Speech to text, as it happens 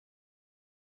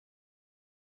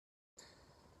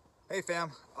Hey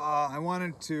fam, I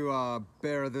wanted to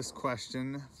bear this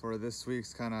question for this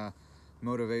week's kind of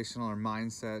motivational or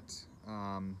mindset.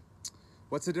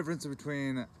 What's the difference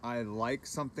between I like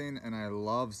something and I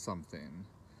love something?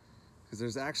 Because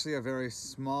there's actually a very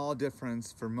small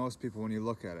difference for most people when you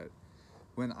look at it.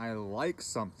 When I like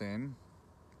something,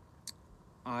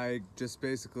 I just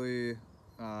basically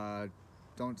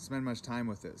don't spend much time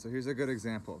with it. So here's a good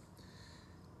example.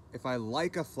 If I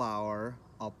like a flower,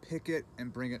 I'll pick it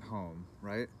and bring it home,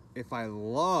 right? If I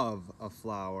love a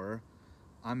flower,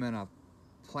 I'm gonna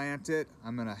plant it,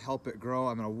 I'm gonna help it grow,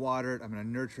 I'm gonna water it, I'm gonna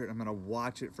nurture it, I'm gonna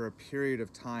watch it for a period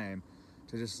of time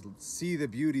to just see the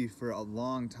beauty for a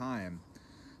long time.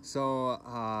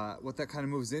 So what that kind of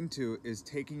moves into is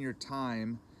taking your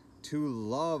time to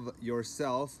love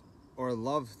yourself or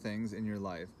love things in your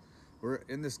life. We're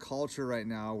in this culture right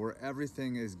now where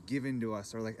everything is given to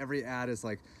us, or like every ad is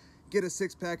like, get a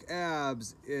six-pack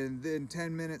abs in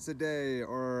 10 minutes a day,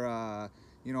 or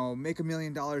make $1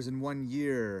 million in 1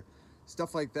 year,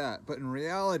 stuff like that. But in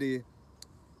reality,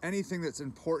 anything that's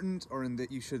important or in that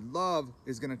you should love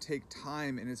is going to take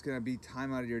time, and it's going to be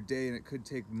time out of your day, and it could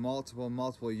take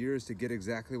multiple years to get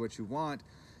exactly what you want.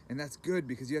 And that's good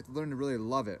because you have to learn to really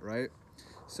love it, right?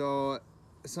 So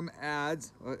some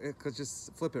ads, it could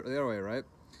just flip it the other way, right?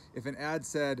 If an ad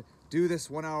said, do this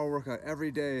 1 hour workout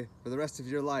every day for the rest of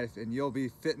your life and you'll be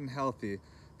fit and healthy,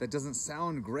 that doesn't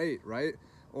sound great, right?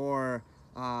 Or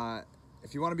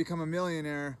if you want to become a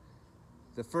millionaire,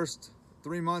 the first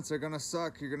 3 months are gonna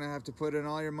suck. You're gonna have to put in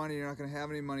all your money. You're not gonna have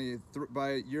any money.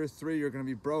 By year 3, you're gonna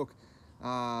be broke.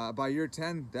 By year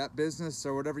 10, that business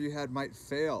or whatever you had might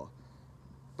fail.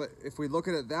 But if we look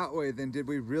at it that way, then did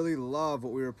we really love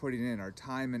what we were putting in, our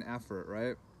time and effort,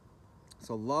 right?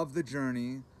 So love the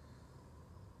journey,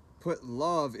 put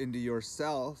love into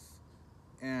yourself,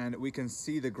 and we can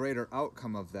see the greater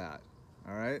outcome of that,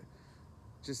 all right?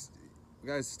 Just,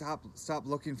 guys, stop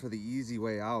looking for the easy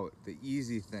way out, the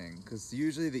easy thing, because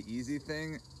usually the easy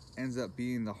thing ends up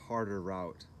being the harder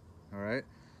route, all right?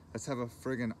 Let's have a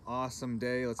friggin' awesome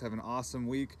day. Let's have an awesome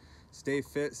week. Stay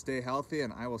fit, stay healthy,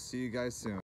 and I will see you guys soon.